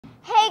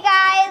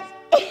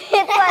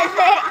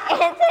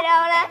in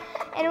Sedona,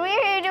 and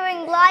we're here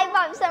doing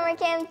Lollipop Summer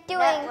Camp,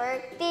 doing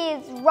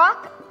these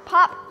rock,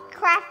 pop,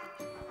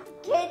 craft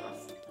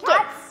kits.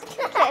 Guys,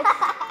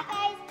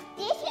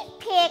 this is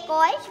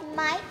Pickles,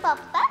 my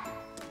papa.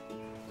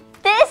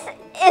 This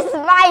is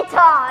my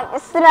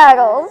dog,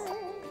 Snuggles.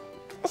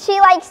 She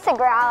likes to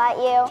growl at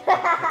you,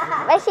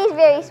 but she's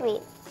very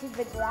sweet. She's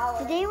the growler.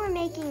 Today we're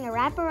making a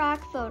Wrap a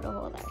Rock photo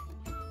holder.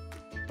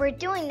 We're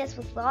doing this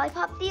with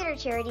Lollipop Theater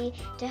Charity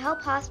to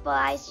help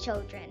hospitalized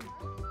children.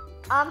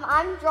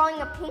 I'm drawing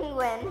a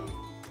penguin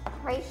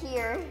right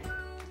here.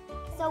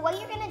 So what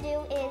you're gonna do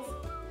is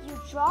you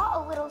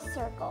draw a little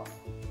circle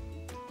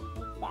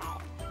like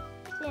that.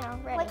 You know,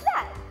 ready. Like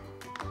that.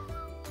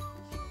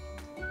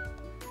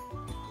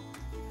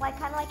 Like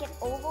kind of like an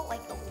oval,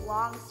 like a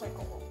long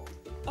circle oval.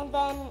 And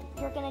then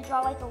you're gonna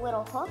draw like a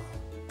little hoof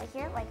right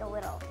here, like a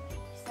little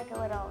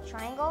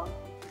triangle.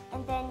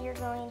 And then you're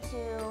going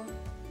to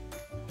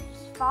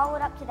just follow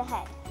it up to the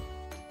head.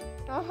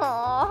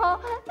 Oh,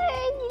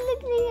 he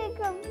looks like a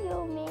grumpy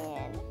old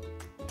man.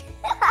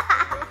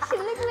 She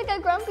looks like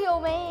a grumpy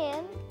old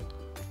man.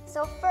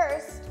 So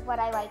first, what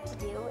I like to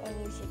do,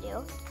 and you should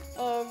do,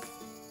 is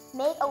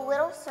make a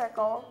little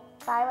circle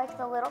by like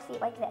the little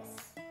feet like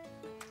this.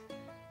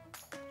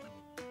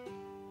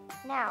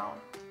 Now,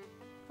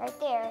 right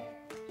there,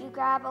 you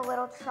grab a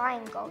little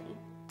triangle.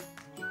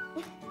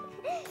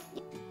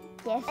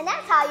 Yes. And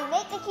that's how you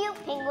make a cute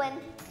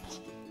penguin.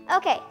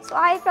 Okay, so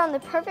I found the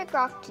perfect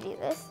rock to do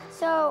this.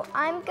 So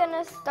I'm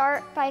gonna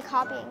start by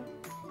copying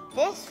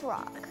this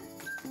rock,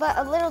 but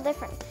a little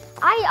different.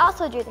 I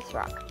also drew this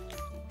rock.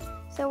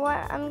 So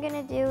what I'm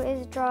gonna do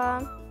is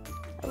draw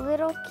a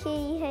little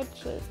kitty head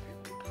shape.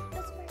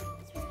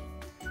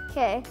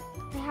 Okay,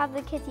 I have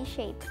the kitty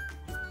shape.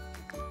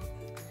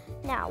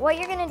 Now, what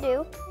you're gonna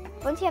do,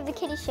 once you have the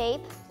kitty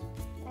shape,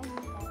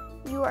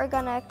 you are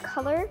gonna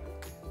color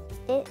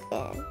it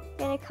in. You're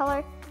gonna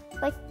color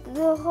like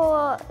the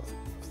whole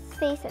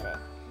face of it.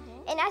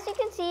 And as you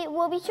can see,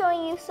 we'll be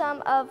showing you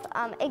some of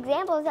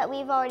examples that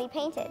we've already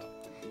painted.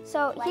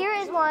 So here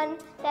is one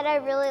that I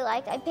really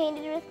liked. I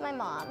painted it with my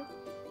mom.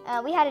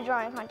 We had a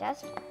drawing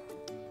contest.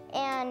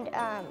 And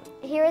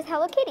here is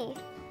Hello Kitty.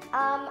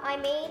 I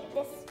made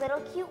this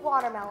little cute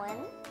watermelon.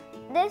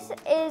 This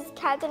is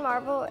Captain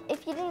Marvel.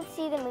 If you didn't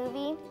see the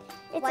movie,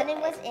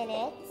 Lennon was in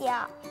it.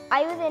 Yeah,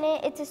 I was in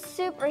it. It's a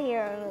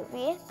superhero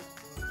movie.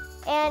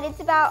 And it's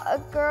about a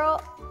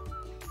girl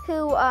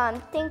who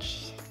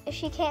thinks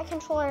she can't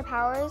control her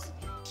powers.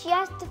 She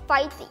has to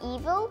fight the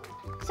evil.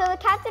 So the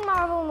Captain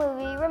Marvel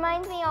movie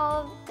reminds me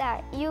all of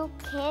that. You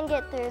can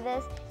get through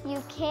this.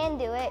 You can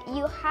do it.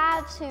 You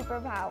have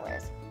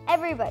superpowers.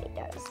 Everybody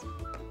does.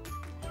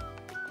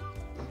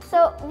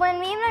 So when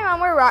me and my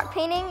mom were rock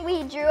painting,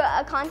 we drew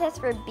a contest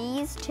for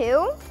bees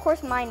too. Of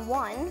course, mine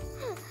won,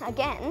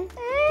 again,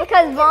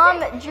 because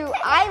mom drew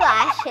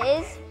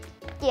eyelashes.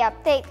 Yeah,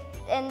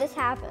 and this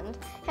happened.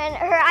 And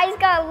her eyes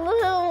got a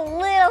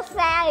little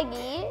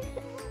saggy.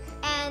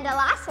 And the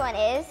last one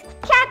is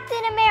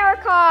Captain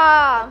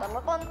America.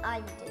 The one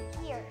I did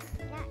here.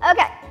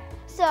 Okay,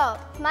 so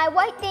my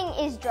white thing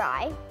is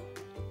dry.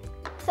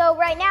 So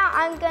right now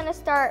I'm gonna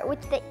start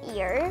with the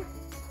ear.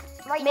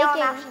 Right now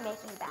I'm actually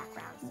making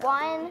backgrounds. So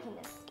one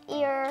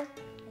ear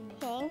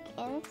pink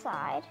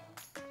inside.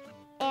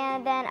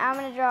 And then I'm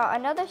gonna draw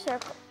another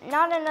circle,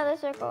 not another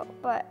circle,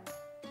 but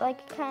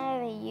like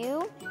kind of a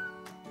U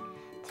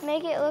to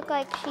make it look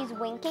like she's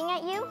winking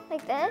at you,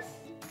 like this.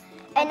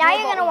 And now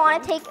you're gonna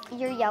wanna take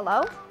your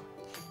yellow.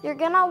 You're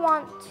gonna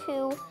want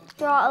to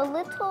draw a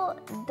little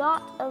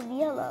dot of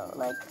yellow,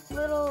 like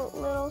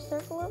little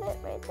circle of it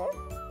right there.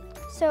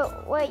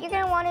 So what you're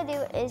gonna wanna do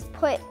is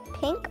put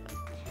pink,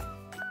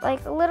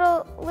 like a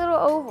little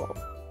oval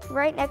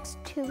right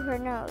next to her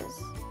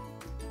nose,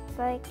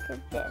 like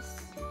this.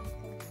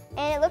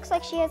 And it looks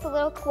like she has a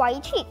little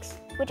kawaii cheeks,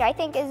 which I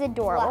think is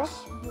adorable.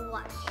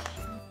 Blush.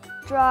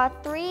 Draw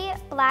 3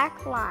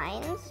 black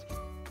lines.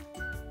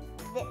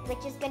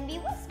 Which is gonna be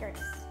whiskers.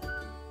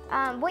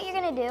 What you're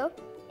gonna do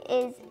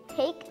is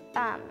take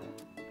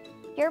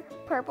your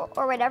purple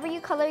or whatever you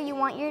color you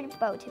want your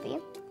bow to be.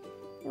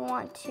 You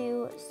want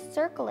to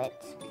circle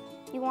it.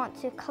 You want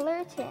to color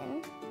it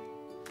in.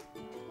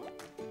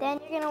 Then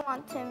you're gonna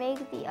want to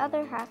make the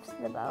other halves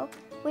of the bow,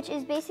 which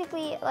is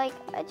basically like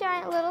a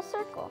giant little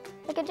circle,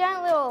 like a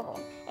giant little oval.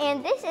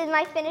 And this is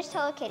my finished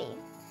Hello Kitty.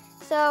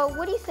 So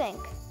what do you think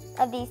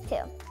of these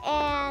two?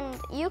 And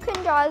you can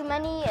draw as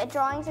many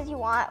drawings as you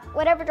want,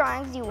 whatever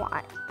drawings you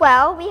want.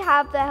 Well, we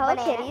have the Hello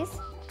Kitties,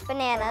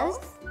 bananas,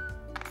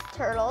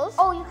 turtles.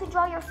 Oh, you could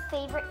draw your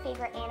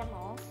favorite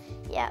animal.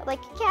 Yeah, like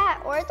a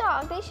cat or a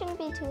dog. They shouldn't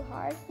be too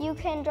hard. You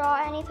can draw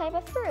any type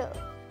of fruit,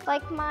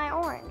 like my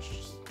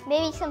orange.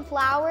 Maybe some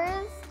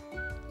flowers.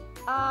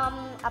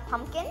 A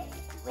pumpkin,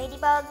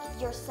 ladybug,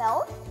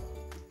 yourself,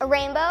 a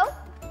rainbow,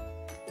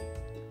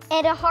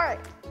 and a heart.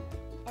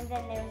 And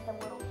then there's the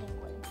little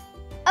penguin.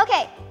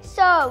 Okay,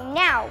 so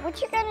now what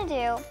you're gonna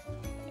do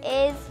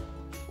is,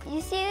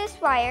 you see this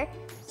wire,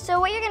 so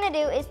what you're gonna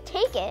do is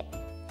take it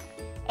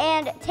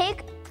and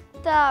take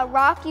the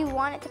rock you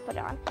want it to put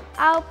on.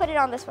 I'll put it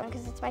on this one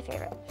because it's my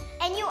favorite.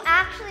 And you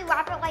actually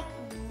wrap it like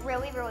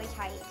really, really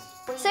tight.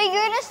 So you're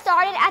gonna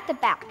start it at the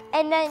back,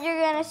 and then you're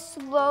gonna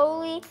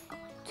slowly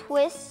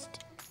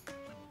twist.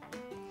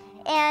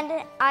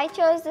 And I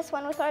chose this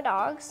one with our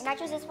dogs. And I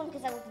chose this one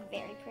because that looked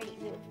very pretty.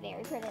 We look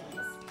very pretty in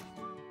this.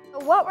 So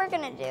what we're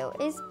gonna do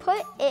is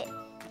put it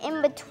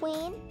in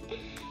between.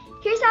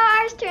 Here's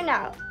how ours turned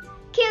out.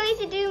 Can't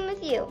wait to do them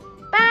with you.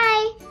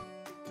 Bye.